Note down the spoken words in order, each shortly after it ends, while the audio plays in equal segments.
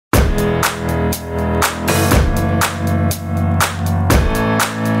Hey,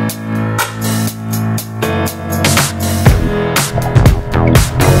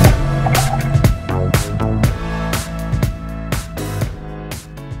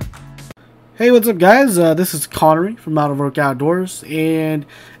 what's up guys? This is Connery from Out of Work Outdoors, and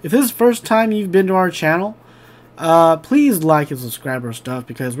if this is the first time you've been to our channel, please like and subscribe our stuff,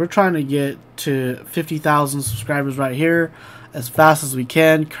 because we're trying to get to 50,000 subscribers right here as fast as we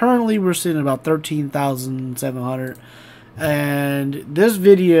can. Currently we're sitting at about 13,700, and this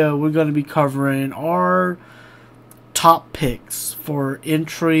video we're going to be covering our top picks for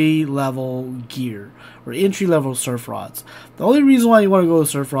entry level gear or entry level surf rods. The only reason why you want to go with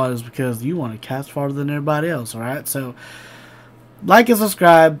surf rod is because you want to cast farther than everybody else. Alright, so like and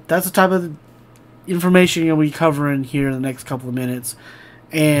subscribe. That's the type of information you'll be covering here in the next couple of minutes,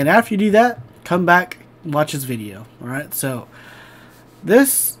 and after you do that, come back and watch this video. Alright, so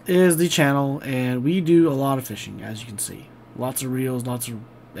this is the channel, and we do a lot of fishing, as you can see. Lots of reels, lots of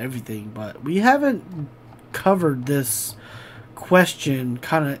everything, but we haven't covered this question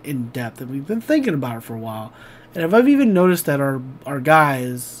kind of in depth, and we've been thinking about it for a while. And I've even noticed that our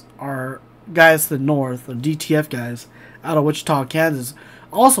guys to the north, the DTF guys out of Wichita, Kansas,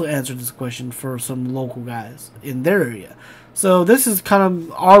 also answered this question for some local guys in their area. So this is kind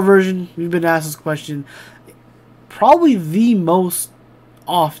of our version. We've been asked this question probably the most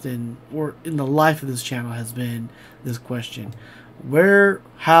often, or in the life of this channel, has been this question: where,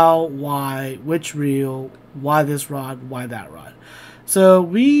 how, why, which reel, why this rod, why that rod. So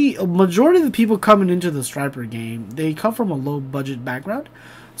a majority of the people coming into the striper game, they come from a low budget background.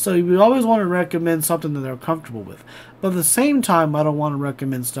 So we always want to recommend something that they're comfortable with. But at the same time, I don't want to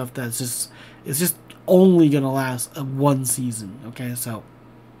recommend stuff that's just only going to last one season. Okay, so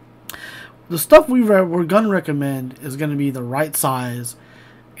the stuff we're going to recommend is going to be the right size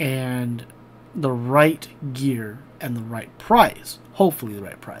and the right gear and the right price. Hopefully the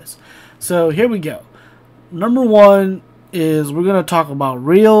right price. So here we go. Number one is we're going to talk about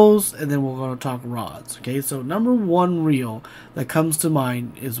reels, and then we're going to talk rods. Okay, so number one reel that comes to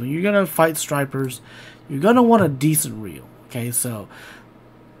mind is when you're going to fight stripers, you're going to want a decent reel. Okay, so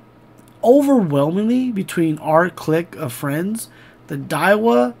overwhelmingly between our clique of friends, the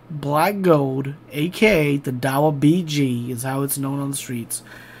Daiwa Black Gold, aka the Daiwa BG, is how it's known on the streets.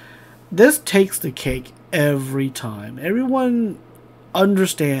 This takes the cake every time. Everyone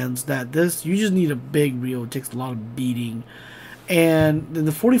understands that you just need a big reel. It takes a lot of beating, and then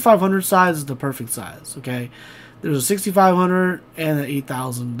the 4500 size is the perfect size. Okay, there's a 6500 and an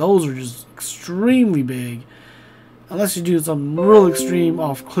 8000. Those are just extremely big. Unless you do something real extreme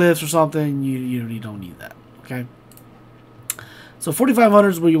off cliffs or something, you really don't need that. Okay, so 4500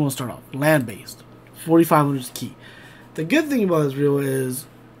 is where you want to start off, land based. 4500 is key. The good thing about this reel is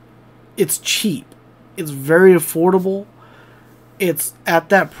it's cheap. It's very affordable. It's at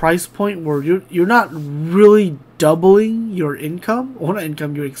that price point where you're not really doubling your income, or not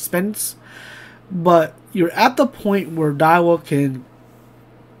income, your expense, but you're at the point where Daiwa can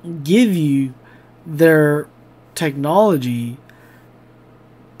give you their technology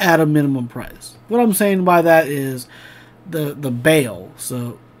at a minimum price. What I'm saying by that is the bail.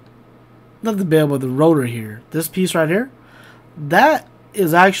 So not the bail, but the rotor here. This piece right here, that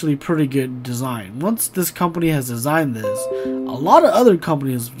is actually pretty good design. Once this company has designed this, a lot of other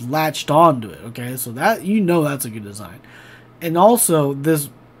companies latched onto it. Okay, so that, that's a good design. And also this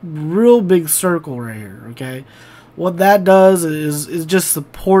real big circle right here. Okay, what that does is just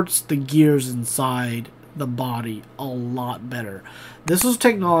supports the gears inside the body a lot better. This is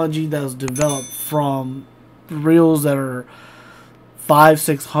technology that was developed from reels that are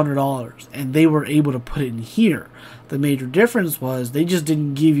 $500-600, and they were able to put it in here. The major difference was they just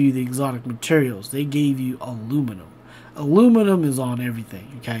didn't give you the exotic materials. They gave you aluminum. Aluminum is on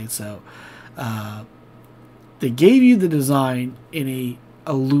everything. Okay, so they gave you the design in a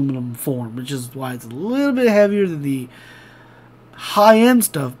aluminum form, which is why it's a little bit heavier than the high-end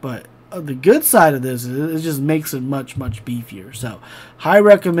stuff. But the good side of this is it just makes it much beefier. So I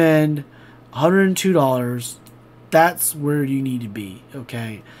recommend $102. That's where you need to be.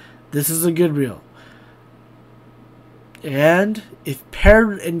 Okay, this is a good reel. And if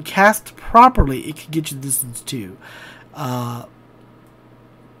paired and cast properly, it can get you the distance too.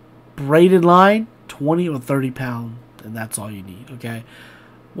 Braided line, 20 or 30 pound, and that's all you need. Okay,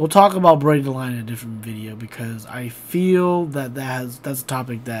 we'll talk about braided line in a different video, because I feel that that's a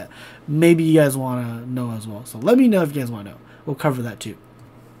topic that maybe you guys want to know as well. So let me know if you guys want to know. We'll cover that too.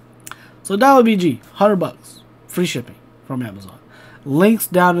 So Daiwa BG, $100, free shipping from Amazon. Links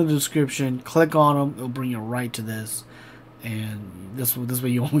down in the description. Click on them; it'll bring you right to this. and this way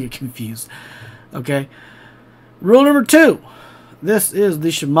you won't get confused. Okay. Rule number 2. This is the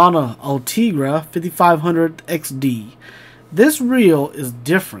Shimano Ultegra 5500 XD. This reel is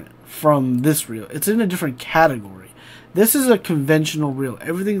different from this reel. It's in a different category. This is a conventional reel.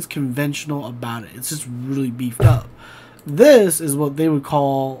 Everything's conventional about it. It's just really beefed up. This is what they would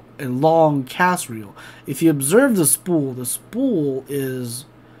call a long cast reel. If you observe the spool is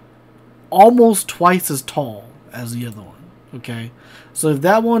almost twice as tall as the other one. Okay, so if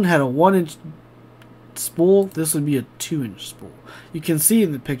that one had a 1-inch spool, this would be a 2-inch spool. You can see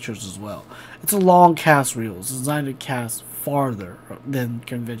in the pictures as well. It's a long cast reel. It's designed to cast farther than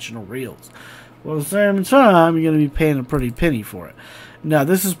conventional reels. Well, at the same time, you're going to be paying a pretty penny for it. Now,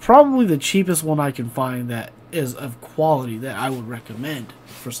 this is probably the cheapest one I can find that is of quality that I would recommend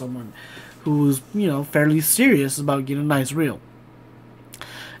for someone who's, you know, fairly serious about getting a nice reel.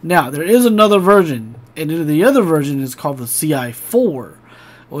 Now, there is another version, and the other version is called the CI4.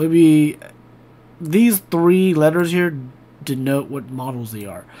 Well, maybe these 3 letters here denote what models they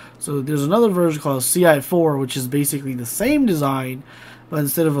are. So there's another version called CI4, which is basically the same design, but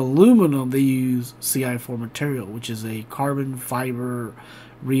instead of aluminum, they use CI4 material, which is a carbon fiber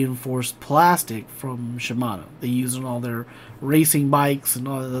reinforced plastic from Shimano. They use it on all their racing bikes and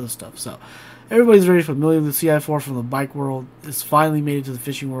all that other stuff. So everybody's very familiar with the CI4 from the bike world. It's finally made it to the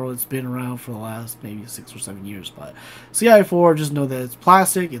fishing world. It's been around for the last maybe 6 or 7 years. But CI4, just know that it's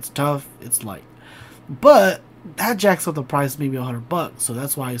plastic, it's tough, it's light. But that jacks up the price maybe $100. So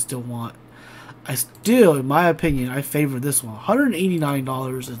that's why I still, in my opinion, I favor this one.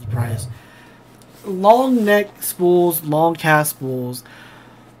 $189 is the price. Long neck spools, long cast spools.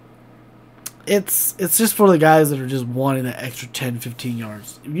 It's just for the guys that are just wanting that extra 10-15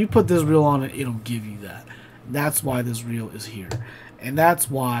 yards. If you put this reel on it, it'll give you that. That's why this reel is here, and that's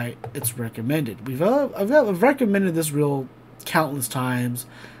why it's recommended. I've recommended this reel countless times.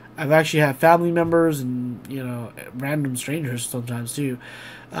 I've actually had family members and, you know, random strangers sometimes too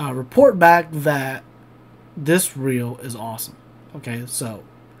report back that this reel is awesome. Okay, so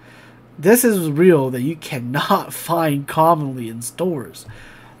this is a reel that you cannot find commonly in stores.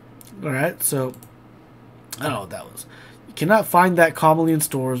 Alright, so I don't know what that was. You cannot find that commonly in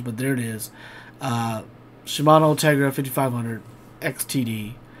stores, but there it is. Shimano Ultegra 5500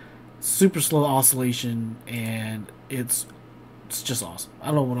 XTD, super slow oscillation, and it's just awesome. I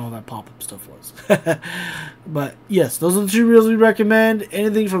don't know what all that pop-up stuff was. But yes, those are the 2 reels we recommend.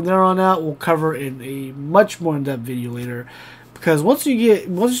 Anything from there on out we'll cover in a much more in-depth video later. Because once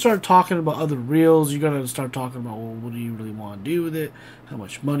you start talking about other reels, you're gonna start talking about, well, what do you really want to do with it? How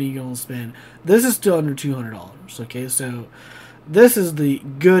much money you gonna spend? This is still under $200. Okay, so this is the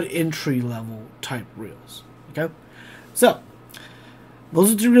good entry level type reels. Okay, so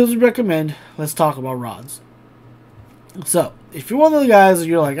those are 2 reels we recommend. Let's talk about rods. So if you're one of the guys that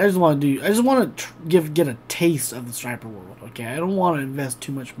you're like, I just want to get a taste of the striper world. Okay, I don't want to invest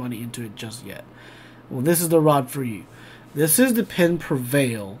too much money into it just yet. Well, this is the rod for you. This is the Penn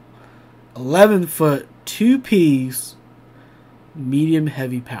Prevail 11-foot 2-piece medium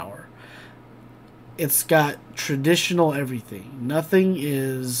heavy power. It's got traditional everything. Nothing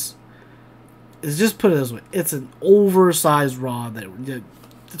is. It's just put it this way. It's an oversized rod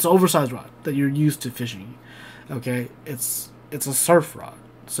it's an oversized rod that you're used to fishing. Okay, it's a surf rod,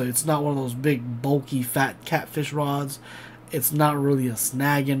 so it's not one of those big bulky fat catfish rods. It's not really a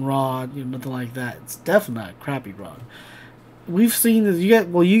snagging rod, you know, nothing like that. It's definitely not a crappy rod. We've seen this. You guys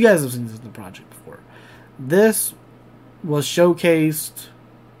have seen this in the project before. This was showcased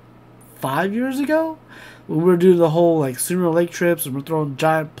 5 years ago when we were doing the whole like Sooner Lake trips and we're throwing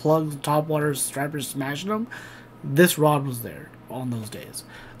giant plugs, topwater stripers, smashing them. This rod was there on those days.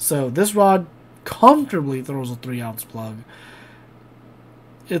 So this rod comfortably throws a 3-ounce plug.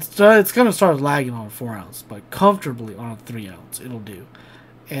 It's gonna start lagging on a 4-ounce, but comfortably on a 3-ounce it'll do.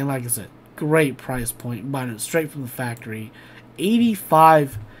 And like I said, great price point. Buying it straight from the factory,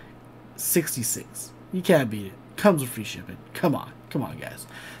 $85.66. You can't beat it. Comes with free shipping. Come on, guys.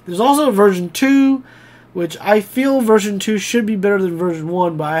 There's also a version 2, which I feel version 2 should be better than version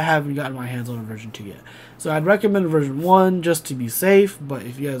 1, but I haven't gotten my hands on a version 2 yet. So I'd recommend version 1 just to be safe, but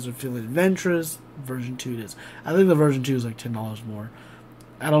if you guys are feeling adventurous, version 2 it is. I think the version 2 is like $10 more.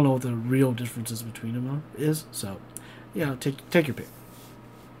 I don't know what the real differences between them is, so, you know, take your pick.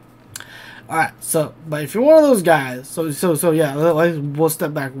 Alright, so, but if you're one of those guys, so yeah, we'll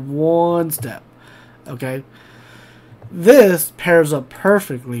step back one step, okay? This pairs up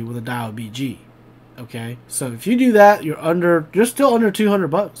perfectly with a Dial BG, okay? So if you do that, you're still under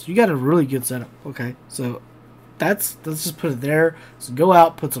 $200. You got a really good setup, okay? So let's just put it there. So go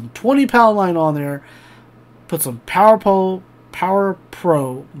out, put some 20-pound line on there, Put some Power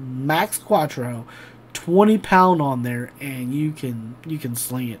Pro Max Quattro 20-pound on there, and you can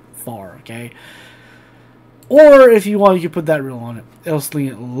sling it far, okay? Or if you want, you can put that reel on it. It'll sling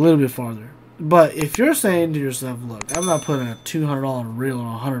it a little bit farther. But if you're saying to yourself, look, I'm not putting a $200 reel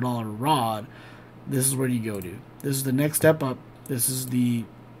on a $100 rod, this is where you go to. This is the next step up. This is the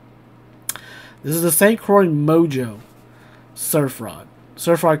St. Croix Mojo surf rod.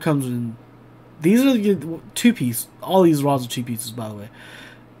 Surf rod comes in. These are the 2-piece. All these rods are 2 pieces, by the way.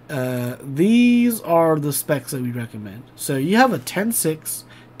 These are the specs that we recommend. So you have a 10.6,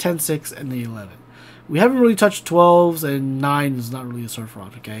 10.6, and the 11. We haven't really touched 12s, and 9 is not really a surf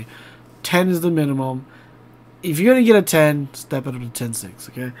rod, okay? 10 is the minimum. If you're going to get a 10, step it up to 10.6,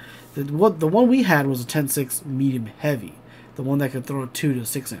 okay? The one we had was a 10.6 medium heavy. The one that could throw a 2 to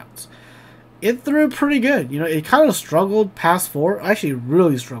 6 ounce. It threw pretty good. You know, it kind of struggled past 4. Actually,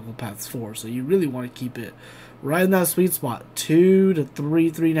 really struggled past 4. So you really want to keep it right in that sweet spot. 2 to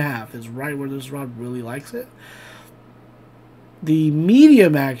 3, 3.5 is right where this rod really likes it. The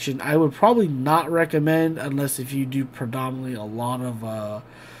medium action, I would probably not recommend unless if you do predominantly a lot of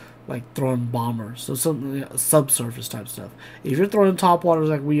like throwing bombers, so something subsurface type stuff. If you're throwing top waters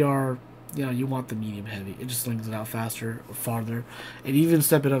like we are, you know, you want the medium heavy. It just slings it out faster, farther, and even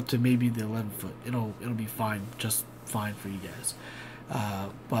step it up to maybe the 11 foot. It'll be fine, just fine for you guys.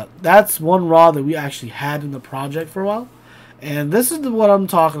 But that's one rod that we actually had in the project for a while. And this is what I'm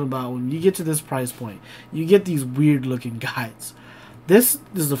talking about. When you get to this price point, you get these weird looking guides. This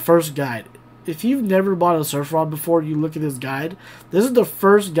is the first guide. If you've never bought a surf rod before, you look at this guide. This is the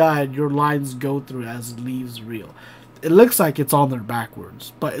first guide your lines go through as it leaves the reel. It looks like it's on there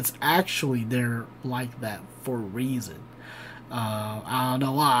backwards, but it's actually there like that for a reason. I don't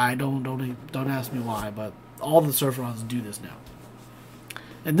know why. Don't ask me why, but all the surf rods do this now.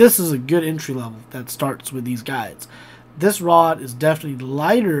 And this is a good entry level that starts with these guides. This rod is definitely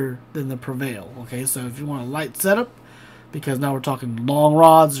lighter than the Prevail. Okay, so if you want a light setup, because now we're talking long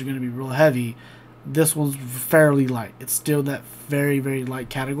rods, they're going to be real heavy. This one's fairly light. It's still that very, very light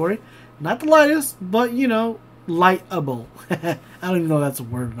category. Not the lightest, but you know, lightable. I don't even know if that's a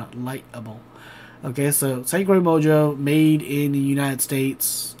word or not. Lightable. Okay, so St. Croix Mojo, made in the United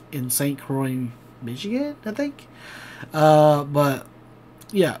States, in St. Croix, Michigan, I think. But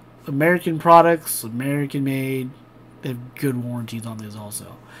yeah, American products, American made. They have good warranties on these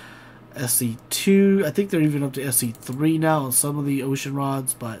also. SC2, I think they're even up to SC3 now on some of the ocean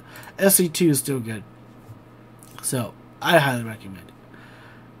rods, but SC2 is still good. So, I highly recommend it.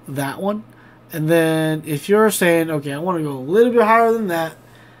 That one. And then, if you're saying, okay, I want to go a little bit higher than that,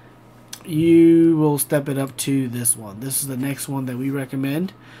 you will step it up to this one. This is the next one that we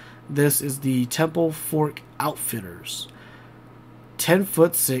recommend. This is the Temple Fork Outfitters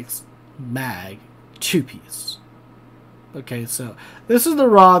 10'6" mag 2-piece. Okay, so this is the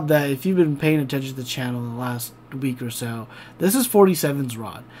rod that if you've been paying attention to the channel in the last week or so, this is 47's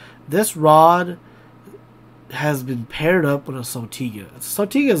rod. This rod has been paired up with a Sotiga.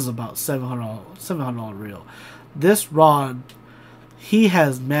 Sotiga is about $700 reel. This rod, he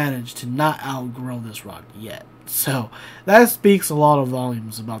has managed to not outgrow this rod yet. So that speaks a lot of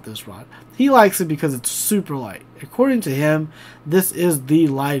volumes about this rod. He likes it because it's super light. According to him, this is the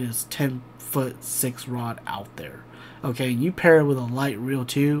lightest 10'6" rod out there. Okay, you pair it with a light reel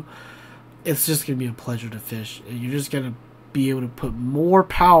too, it's just going to be a pleasure to fish. And you're just going to be able to put more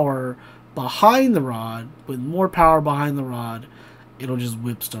power behind the rod. With more power behind the rod, it'll just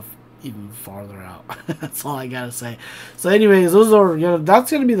whip stuff even farther out. That's all I got to say. So anyways, those are, you know,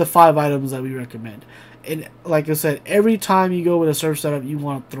 that's going to be the 5 items that we recommend. And like I said, every time you go with a surf setup, you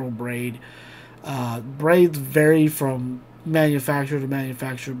want to throw braid. Braids vary from manufacturer to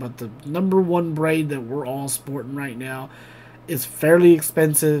manufacturer, but the #1 braid that we're all sporting right now is fairly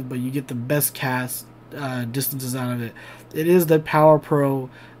expensive, but you get the best cast distances out of it. It is the Power Pro,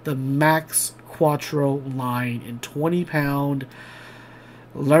 the Max Quattro line in 20-pound.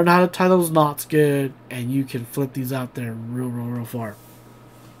 Learn how to tie those knots good, and you can flip these out there real far.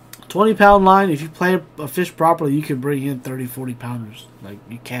 20-pound line, if you play a fish properly, you can bring in 30-40 pounders. Like,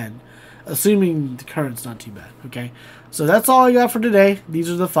 you can, assuming the current's not too bad. Okay, so that's all I got for today. These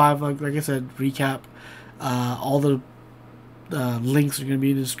are the 5. Like I said, recap. All the links are going to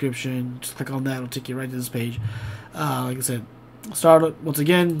be in the description. Just click on that; it'll take you right to this page. Like I said, start once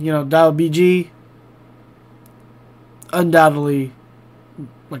again. You know, Dial BG, undoubtedly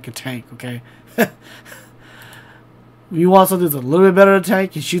like a tank. Okay. You want something that's a little bit better than a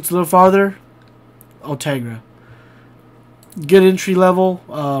tank, it shoots a little farther, Ultegra. Good entry level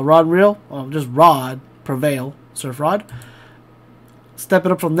rod and reel, just rod, Prevail, surf rod. Step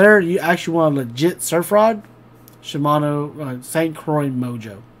it up from there, you actually want a legit surf rod, Shimano St. Croix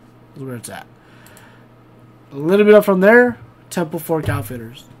Mojo is where it's at. A little bit up from there, Temple Fork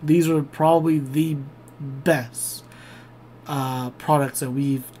Outfitters. These are probably the best products that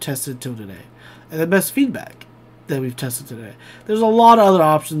we've tested till today, and the best feedback that we've tested today. There's a lot of other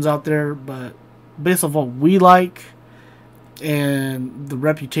options out there, but based on what we like and the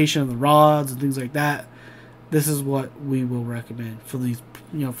reputation of the rods and things like that, this is what we will recommend for these,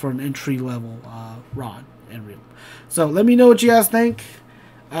 for an entry level rod and reel. So let me know what you guys think.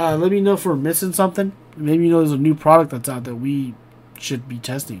 Let me know if we're missing something. Maybe there's a new product that's out that we should be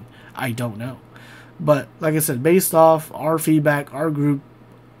testing. I don't know. But like I said, based off our feedback, our group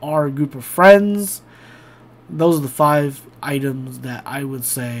of friends, those are the 5 items that I would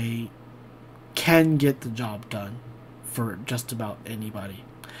say can get the job done for just about anybody.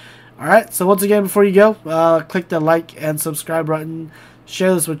 Alright, so once again, before you go, click the like and subscribe button.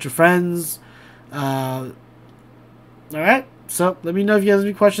 Share this with your friends. Alright, so let me know if you guys have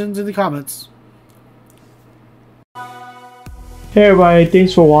any questions in the comments. Hey everybody,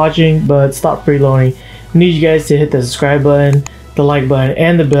 thanks for watching, but stop freeloading. We need you guys to hit the subscribe button, the like button,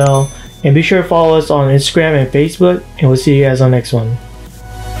 and the bell. And be sure to follow us on Instagram and Facebook, and we'll see you guys on the next one.